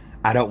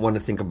 I don't want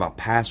to think about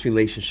past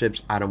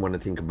relationships. I don't want to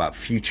think about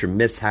future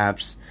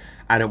mishaps.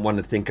 I don't want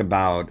to think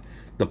about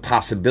the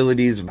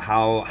possibilities of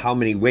how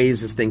many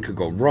ways this thing could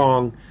go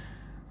wrong.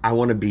 I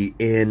want to be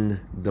in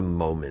the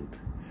moment.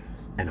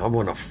 And I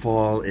want to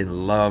fall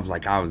in love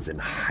like I was in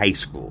high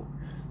school.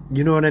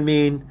 You know what I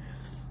mean?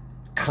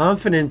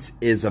 Confidence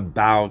is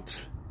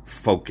about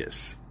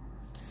focus.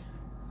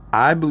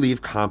 I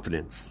believe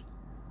confidence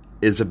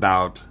is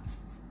about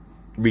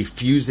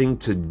refusing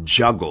to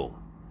juggle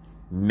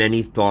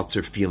many thoughts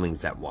or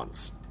feelings at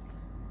once.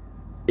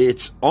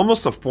 It's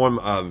almost a form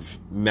of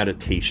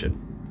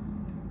meditation.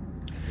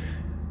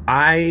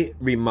 I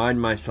remind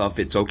myself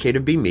it's okay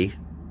to be me.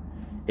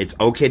 It's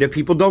okay that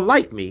people don't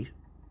like me.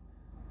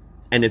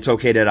 And it's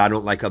okay that I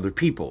don't like other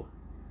people.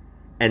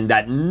 And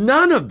that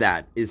none of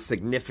that is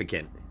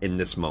significant in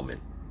this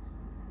moment.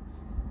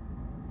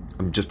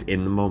 I'm just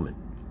in the moment.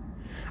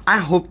 I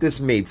hope this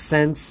made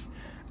sense.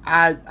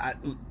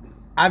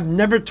 I've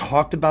never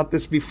talked about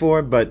this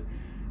before, but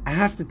I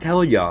have to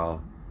tell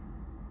y'all,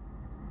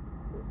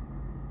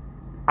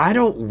 I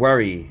don't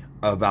worry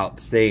about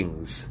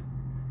things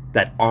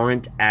that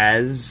aren't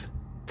as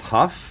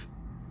tough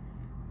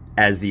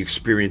as the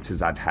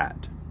experiences I've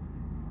had.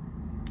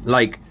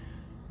 Like,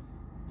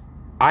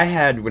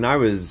 when I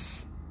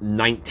was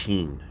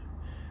 19,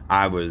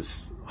 I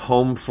was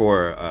home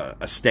for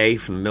a stay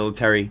from the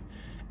military,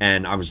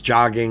 and I was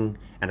jogging,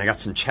 and I got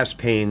some chest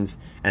pains,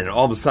 and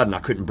all of a sudden I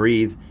couldn't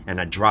breathe, and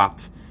I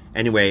dropped.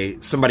 Anyway,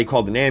 somebody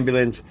called an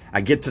ambulance.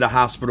 I get to the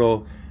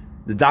hospital.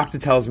 The doctor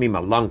tells me my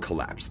lung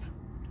collapsed.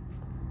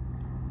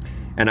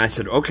 And I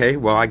said, okay,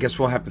 well, I guess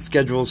we'll have to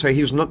schedule. So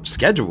he was, not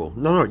schedule.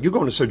 No, you're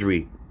going to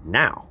surgery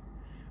now.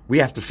 We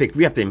have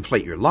to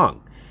inflate your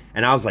lung.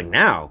 And I was like,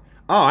 now?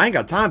 Oh, I ain't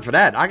got time for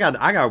that. I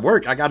got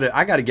work. I got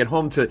to get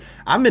home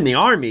I'm in the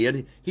Army.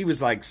 And he was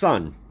like,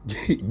 son,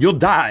 you'll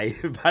die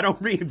if I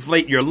don't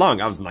reinflate your lung.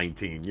 I was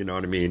 19, you know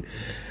what I mean?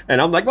 And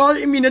I'm like, well,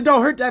 I mean, it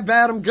don't hurt that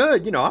bad. I'm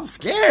good. You know, I'm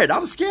scared. I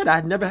was scared. I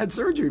had never had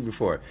surgery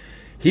before.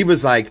 He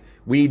was like,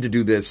 we need to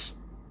do this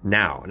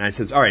now. And I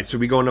says, all right, so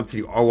we going up to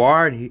the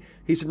OR? And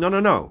he said,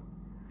 no.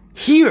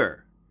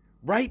 Here,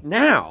 right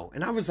now.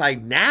 And I was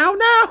like, now?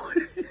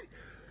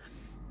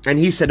 And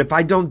he said, if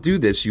I don't do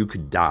this, you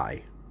could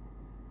die.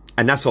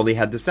 And that's all he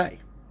had to say.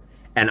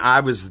 And I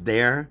was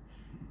there,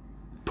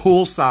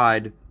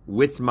 poolside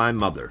with my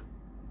mother.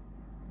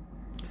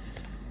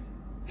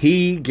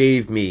 He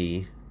gave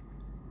me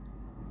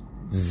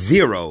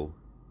 0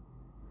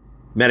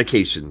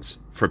 medications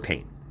for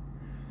pain.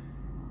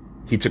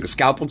 He took a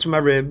scalpel to my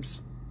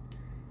ribs.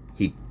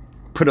 He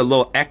put a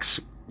little X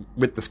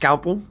with the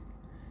scalpel.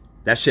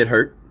 That shit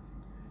hurt.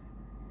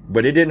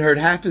 But it didn't hurt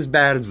half as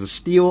bad as the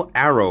steel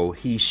arrow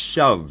he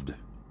shoved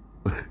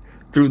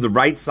through the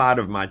right side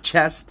of my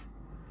chest,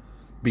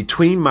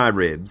 between my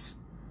ribs,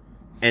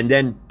 and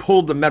then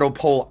pulled the metal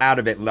pole out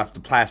of it and left the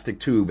plastic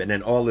tube, and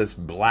then all this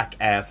black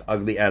ass,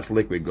 ugly ass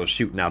liquid goes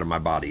shooting out of my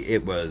body.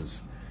 It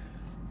was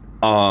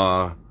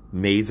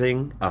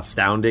amazing,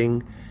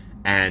 astounding,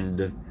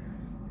 and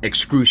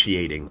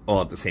excruciating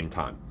all at the same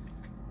time.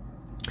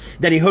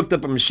 Then he hooked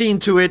up a machine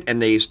to it,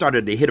 and they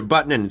hit a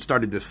button and it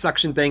started this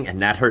suction thing,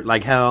 and that hurt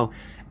like hell.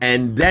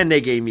 And then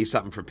they gave me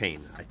something for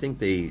pain. I think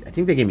they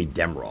gave me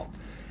Demerol.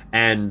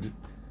 And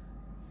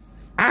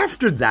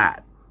after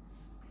that,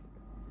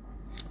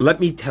 let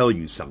me tell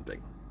you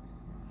something.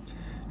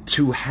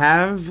 To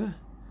have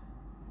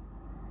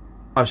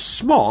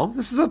this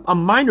is a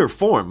minor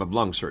form of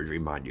lung surgery,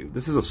 mind you.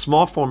 This is a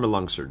small form of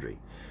lung surgery.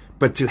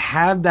 But to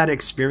have that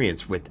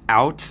experience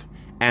without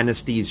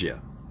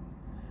anesthesia,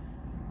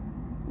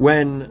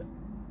 when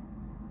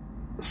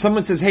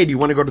someone says, hey, do you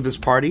want to go to this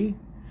party?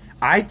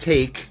 I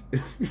take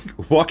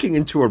walking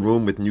into a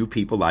room with new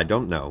people I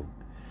don't know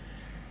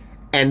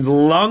and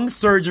lung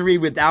surgery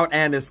without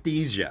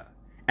anesthesia,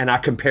 and I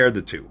compare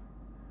the two.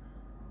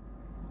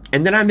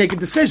 And then I make a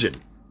decision.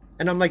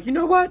 And I'm like, you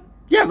know what?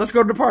 Yeah, let's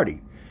go to the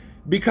party.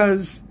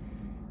 Because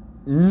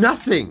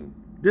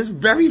there's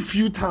very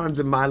few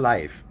times in my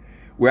life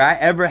where I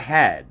ever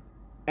had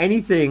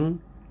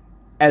anything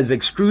as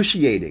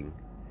excruciating,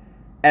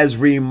 as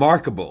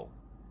remarkable,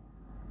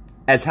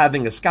 as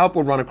having a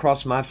scalpel run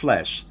across my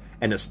flesh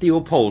and a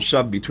steel pole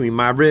shoved between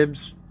my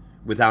ribs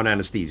without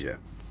anesthesia.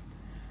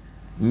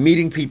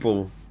 Meeting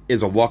people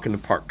is a walk in the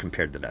park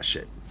compared to that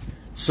shit.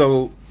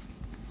 So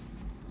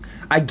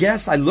I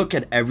guess I look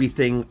at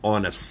everything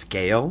on a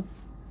scale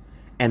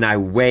and I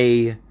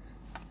weigh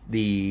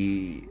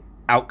the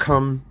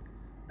outcome.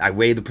 I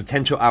weigh the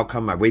potential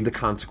outcome. I weigh the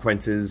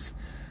consequences.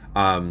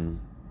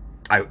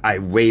 I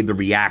weigh the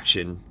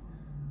reaction.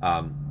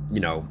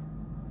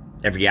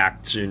 Every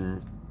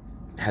action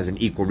has an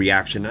equal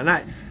reaction. And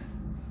I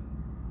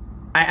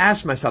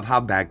ask myself, how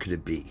bad could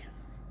it be?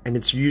 And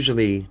it's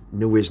usually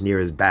nowhere near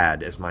as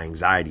bad as my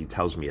anxiety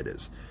tells me it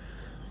is.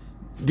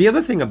 The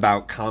other thing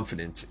about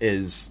confidence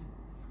is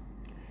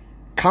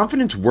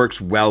confidence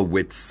works well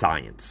with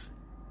science.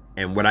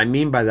 And what I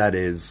mean by that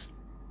is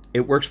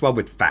it works well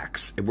with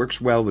facts. It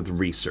works well with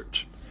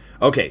research.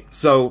 Okay,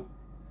 so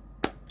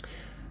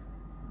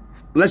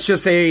let's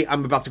just say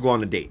I'm about to go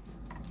on a date.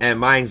 And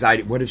my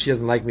anxiety, what if she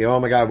doesn't like me? Oh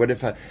my God,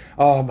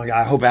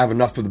 I hope I have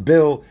enough for the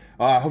bill.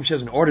 I hope she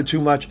doesn't order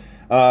too much.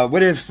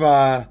 What if,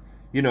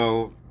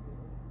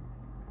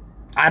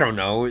 I don't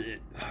know.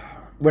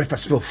 What if I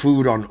spill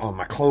food on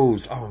my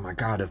clothes? Oh my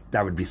God,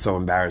 that would be so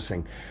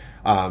embarrassing.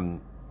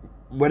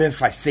 What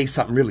if I say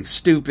something really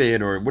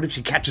stupid? Or what if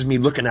she catches me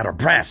looking at her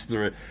breasts?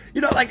 Or,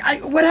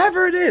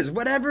 whatever it is,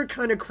 whatever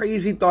kind of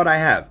crazy thought I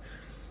have,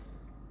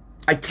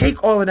 I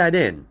take all of that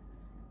in.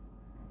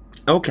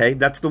 Okay,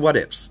 that's the what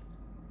ifs.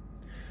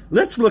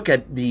 Let's look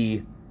at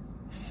the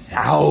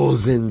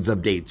thousands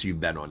of dates you've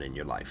been on in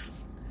your life.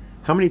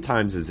 How many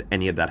times has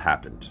any of that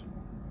happened?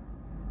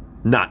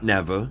 Not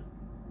never.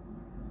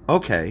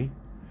 Okay.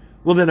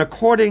 Well, then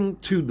according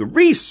to the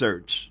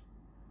research,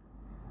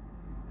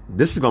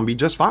 this is going to be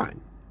just fine.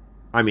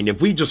 I mean,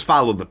 if we just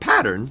follow the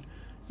pattern,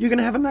 you're going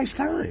to have a nice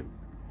time.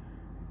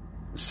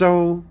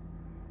 So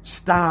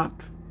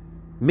stop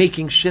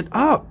making shit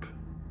up.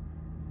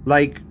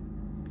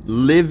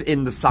 Live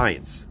in the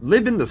science.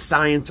 Live in the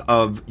science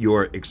of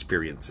your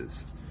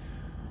experiences.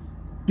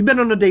 You've been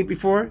on a date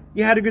before.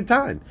 You had a good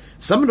time.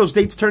 Some of those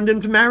dates turned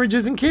into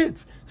marriages and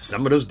kids.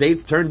 Some of those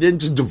dates turned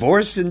into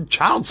divorce and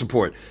child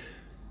support.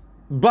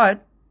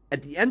 But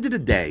at the end of the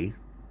day,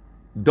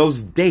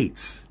 those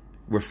dates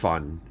were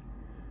fun,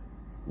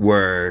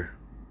 were,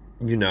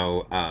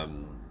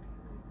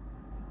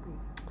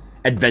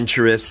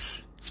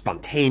 adventurous,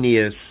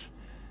 spontaneous,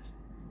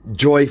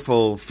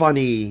 joyful,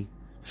 funny,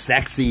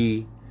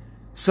 sexy.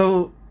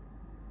 So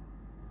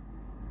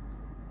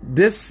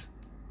this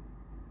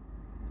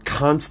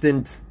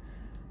constant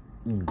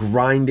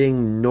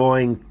grinding,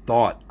 gnawing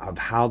thought of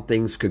how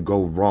things could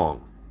go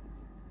wrong.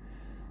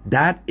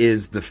 That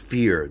is the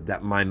fear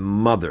that my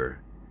mother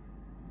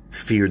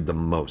feared the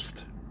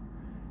most.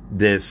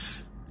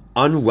 This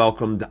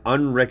unwelcomed,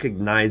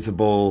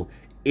 unrecognizable,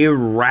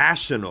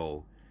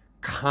 irrational,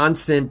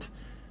 constant.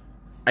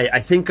 I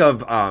think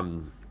of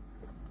Homeboy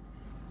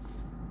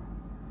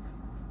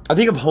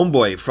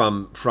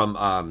from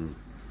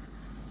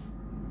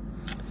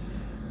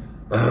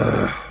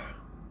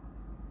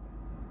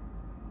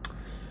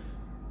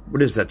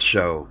what is that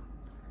show?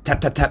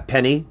 Tap tap tap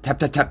penny, tap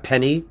tap tap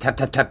penny, tap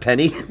tap tap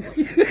penny.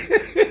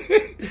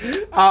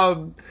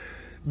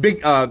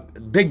 Big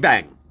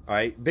Bang, all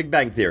right, Big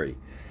Bang Theory,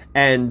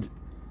 and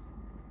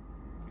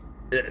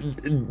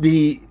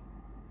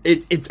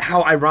it's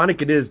how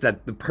ironic it is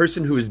that the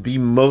person who is the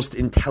most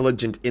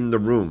intelligent in the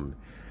room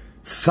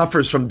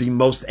suffers from the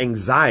most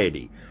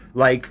anxiety.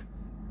 Like,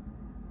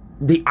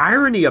 the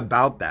irony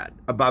about that,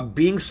 about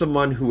being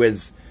someone who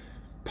has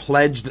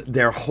pledged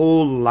their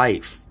whole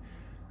life,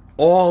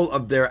 all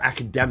of their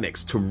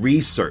academics to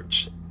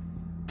research,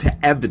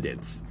 to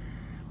evidence,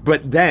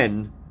 but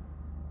then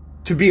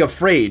to be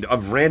afraid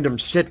of random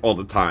shit all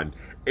the time.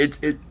 It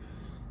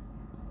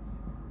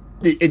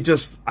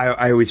just,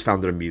 I always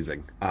found it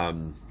amusing. I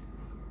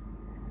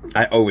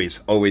always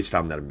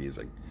found that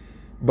amusing.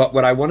 But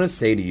what I want to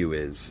say to you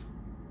is,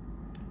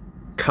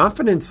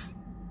 confidence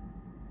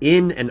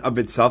in and of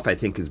itself, I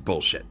think, is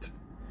bullshit.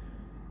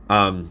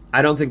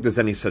 I don't think there's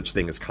any such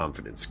thing as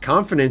confidence.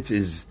 Confidence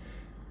is,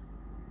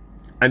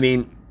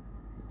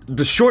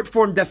 the short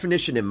form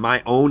definition in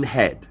my own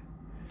head,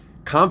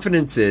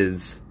 confidence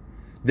is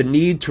the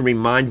need to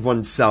remind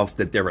oneself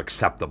that they're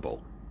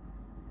acceptable.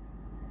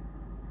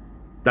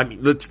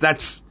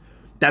 That's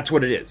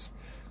what it is.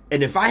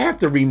 And if I have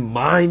to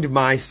remind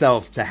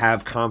myself to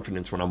have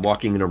confidence when I'm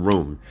walking in a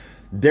room,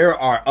 there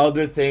are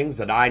other things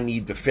that I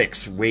need to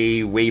fix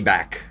way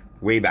back.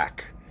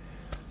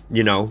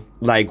 You know,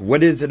 like,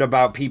 what is it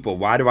about people?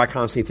 Why do I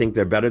constantly think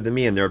they're better than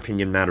me and their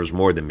opinion matters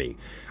more than me?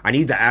 I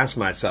need to ask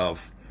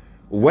myself,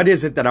 what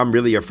is it that I'm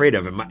really afraid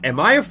of? Am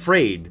I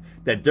afraid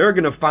that they're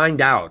going to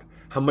find out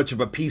how much of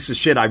a piece of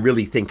shit I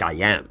really think I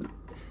am?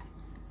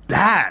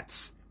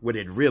 That's what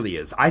it really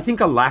is. I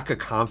think a lack of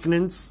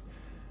confidence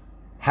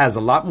has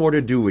a lot more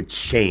to do with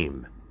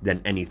shame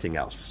than anything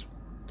else.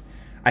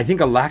 I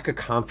think a lack of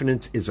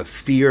confidence is a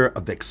fear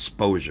of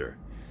exposure.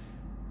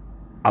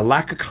 A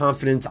lack of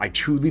confidence, I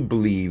truly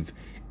believe,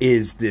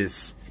 is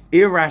this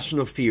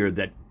irrational fear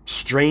that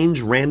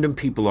strange, random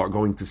people are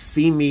going to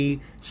see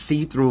me,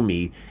 see through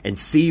me, and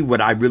see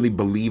what I really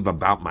believe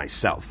about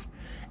myself.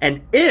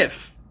 And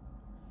if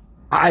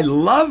I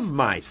love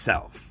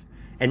myself,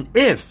 and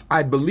if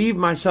I believe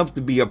myself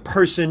to be a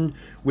person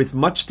with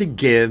much to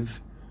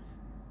give,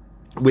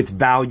 with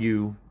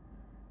value,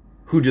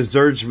 who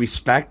deserves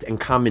respect and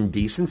common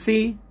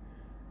decency,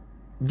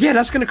 yeah,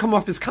 that's going to come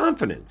off as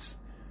confidence.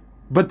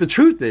 But the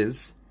truth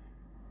is,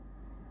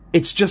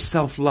 it's just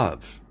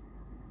self-love.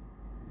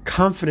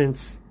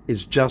 Confidence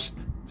is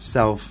just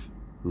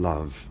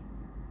self-love.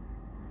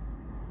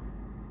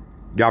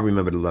 Y'all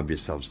remember to love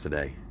yourselves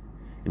today.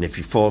 And if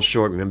you fall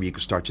short, remember you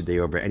can start your day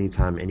over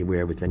anytime,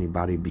 anywhere, with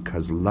anybody,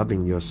 because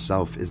loving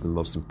yourself is the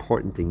most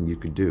important thing you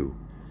could do,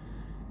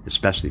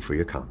 especially for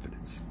your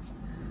confidence.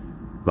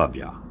 Love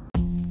y'all.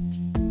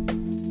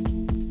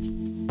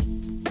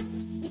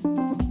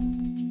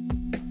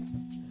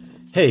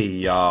 Hey,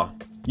 y'all.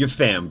 Your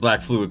fam,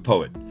 Black Fluid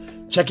Poet.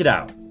 Check it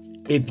out.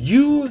 If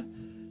you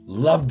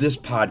love this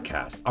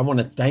podcast, I want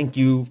to thank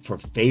you for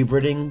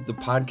favoriting the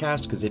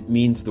podcast because it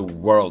means the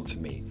world to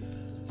me.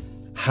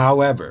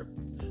 However,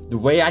 the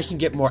way I can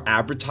get more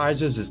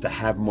advertisers is to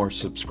have more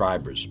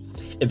subscribers.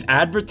 If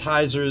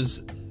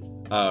advertisers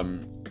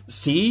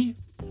see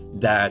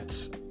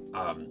that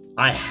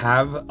I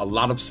have a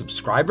lot of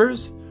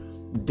subscribers,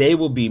 they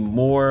will be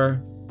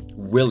more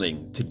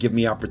willing to give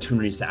me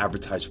opportunities to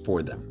advertise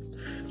for them.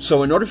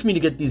 So in order for me to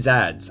get these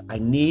ads, I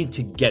need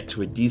to get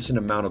to a decent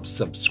amount of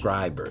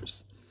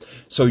subscribers.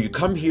 So you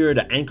come here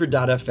to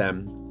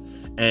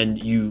anchor.fm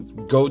and you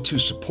go to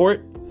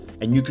support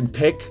and you can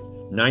pick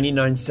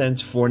 99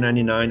 cents,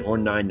 $4.99, or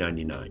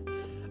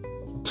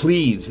 $9.99.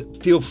 Please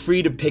feel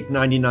free to pick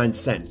 99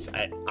 cents.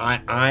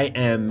 I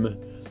am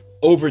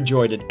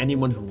overjoyed at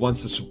anyone who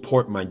wants to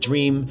support my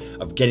dream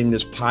of getting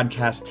this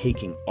podcast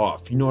taking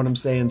off. You know what I'm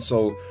saying?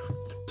 So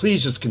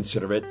please just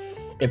consider it.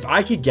 If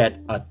I could get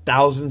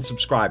 1,000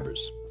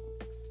 subscribers,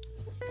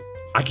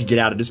 I could get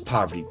out of this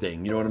poverty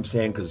thing. You know what I'm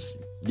saying? Because,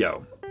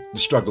 the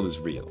struggle is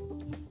real.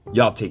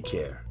 Y'all take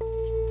care.